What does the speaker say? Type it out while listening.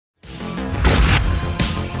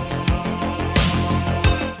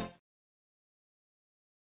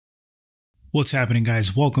What's happening,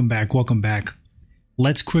 guys? Welcome back.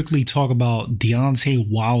 Let's quickly talk about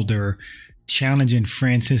Deontay Wilder challenging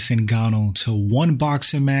Francis Ngannou to one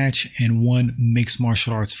boxing match and one mixed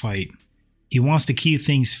martial arts fight. He wants to keep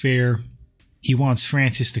things fair. He wants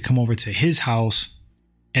Francis to come over to his house,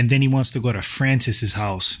 and then he wants to go to Francis's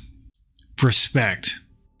house. Respect.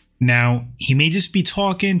 Now, he may just be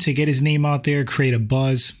talking to get his name out there, create a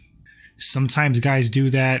buzz. Sometimes guys do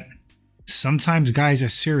that. Sometimes guys are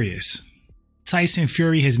serious. Tyson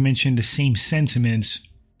Fury has mentioned the same sentiments,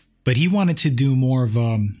 but he wanted to do more of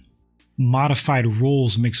a modified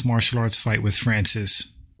rules mixed martial arts fight with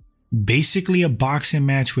Francis. Basically a boxing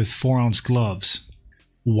match with 4-ounce gloves.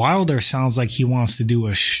 Wilder sounds like he wants to do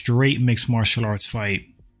a straight mixed martial arts fight.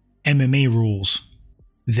 MMA rules.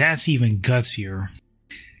 That's even gutsier.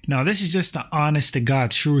 Now, this is just the honest to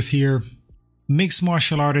God truth here. Mixed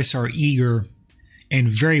martial artists are eager and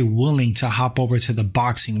very willing to hop over to the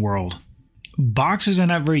boxing world. Boxers are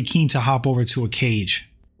not very keen to hop over to a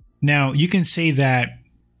cage. Now, you can say that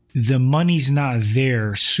the money's not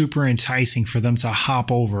there super enticing for them to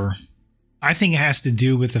hop over. I think it has to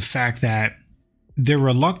do with the fact that they're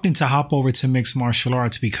reluctant to hop over to mixed martial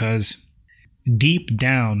arts because deep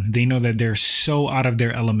down, they know that they're so out of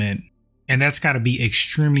their element, and that's got to be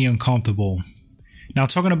extremely uncomfortable. Now,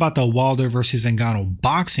 talking about the Wilder versus Ngannou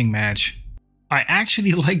boxing match, I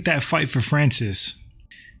actually like that fight for Francis.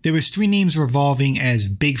 There was 3 names revolving as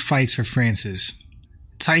big fights for Francis.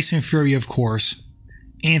 Tyson Fury, of course,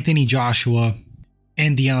 Anthony Joshua,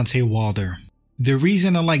 and Deontay Wilder. The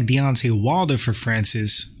reason I like Deontay Wilder for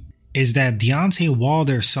Francis is that Deontay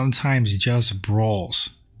Wilder sometimes just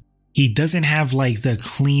brawls. He doesn't have like the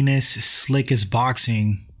cleanest, slickest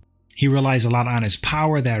boxing. He relies a lot on his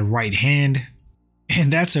power, that right hand,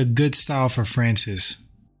 and that's a good style for Francis.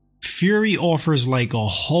 Fury offers like a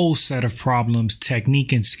whole set of problems,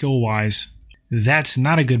 technique and skill wise. That's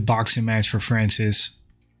not a good boxing match for Francis.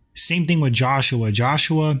 Same thing with Joshua.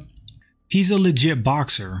 Joshua, he's a legit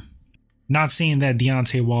boxer. Not saying that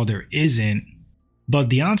Deontay Wilder isn't, but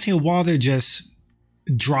Deontay Wilder just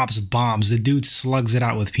drops bombs. The dude slugs it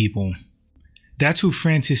out with people. That's who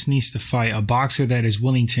Francis needs to fight. A boxer that is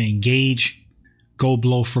willing to engage, go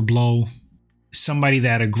blow for blow. Somebody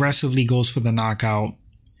that aggressively goes for the knockout.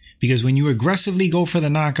 Because when you aggressively go for the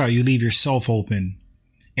knockout, you leave yourself open.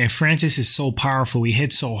 And Francis is so powerful. He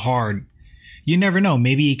hits so hard. You never know.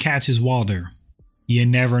 Maybe he catches Wilder. You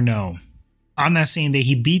never know. I'm not saying that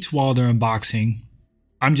he beats Wilder in boxing.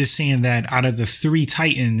 I'm just saying that out of the 3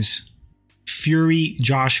 titans, Fury,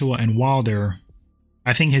 Joshua, and Wilder,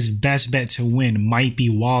 I think his best bet to win might be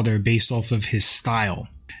Wilder based off of his style.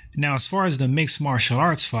 Now, as far as the mixed martial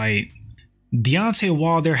arts fight, Deontay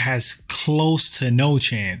Wilder has close to no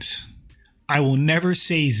chance. I will never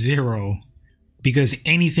say 0 because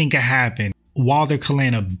anything could happen. Wilder could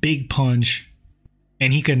land a big punch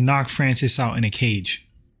and he could knock Francis out in a cage.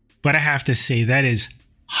 But I have to say that is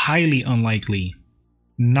highly unlikely.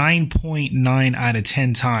 9.9 out of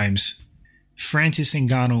 10 times, Francis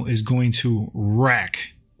Ngannou is going to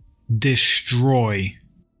wreck, destroy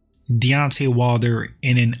Deontay Wilder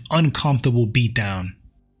in an uncomfortable beatdown.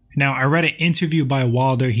 Now, I read an interview by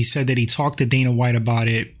Wilder. He said that he talked to Dana White about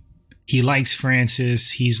it. He likes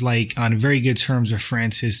Francis. He's like on very good terms with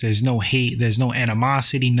Francis. There's no hate. There's no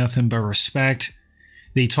animosity, nothing but respect.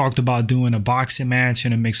 They talked about doing a boxing match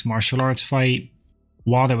and a mixed martial arts fight.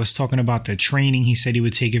 Wilder was talking about the training. He said he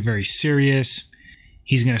would take it very serious.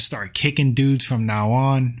 He's going to start kicking dudes from now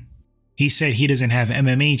on. He said he doesn't have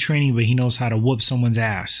MMA training, but he knows how to whoop someone's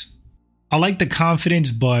ass. I like the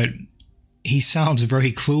confidence, but he sounds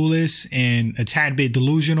very clueless and a tad bit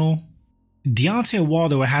delusional. Deontay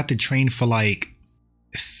Wilder would have to train for like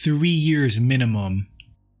 3 years minimum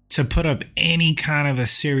to put up any kind of a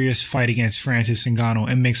serious fight against Francis Ngannou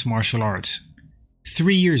in mixed martial arts.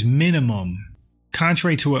 3 years minimum.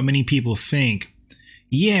 Contrary to what many people think,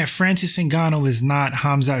 yeah, Francis Ngannou is not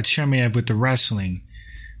Khamzat Chimaev with the wrestling.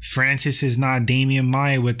 Francis is not Damian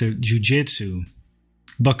Maia with the jiu-jitsu.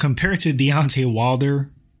 But compared to Deontay Wilder,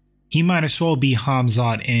 he might as well be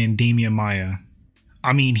Khamzat and Damian Maia.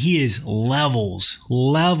 I mean, he is levels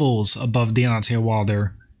above Deontay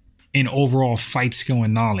Wilder in overall fight skill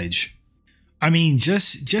and knowledge. I mean,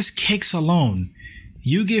 just kicks alone.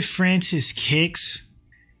 You give Francis kicks,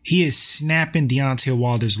 he is snapping Deontay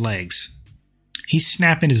Wilder's legs. He's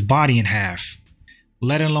snapping his body in half,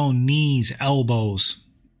 let alone knees, elbows,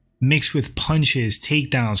 mixed with punches,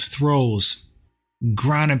 takedowns, throws,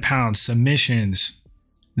 ground and pound, submissions.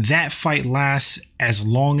 That fight lasts as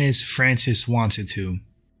long as Francis wants it to.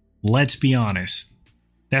 Let's be honest.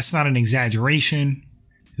 That's not an exaggeration.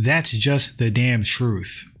 That's just the damn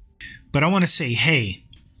truth. But I want to say, hey,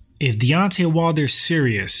 if Deontay Wilder's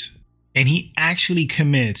serious and he actually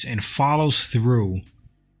commits and follows through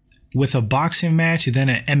with a boxing match than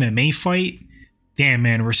an MMA fight, damn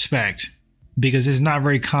man, respect. Because it's not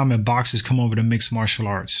very common boxers come over to mixed martial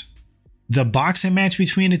arts. The boxing match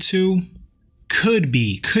between the two could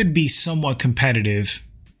be somewhat competitive.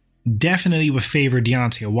 Definitely would favor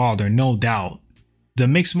Deontay Wilder, no doubt. The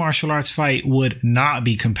mixed martial arts fight would not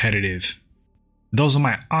be competitive. Those are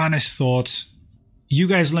my honest thoughts. You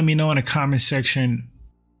guys let me know in the comment section,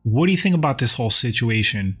 what do you think about this whole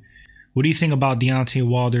situation? What do you think about Deontay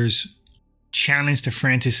Wilder's challenge to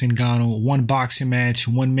Francis Ngannou? One boxing match,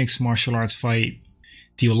 one mixed martial arts fight.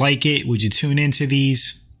 Do you like it? Would you tune into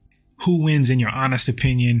these? Who wins in your honest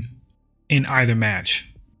opinion in either match?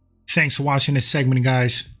 Thanks for watching this segment,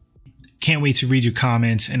 guys. Can't wait to read your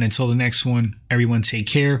comments. And until the next one, everyone take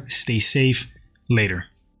care, stay safe. Later.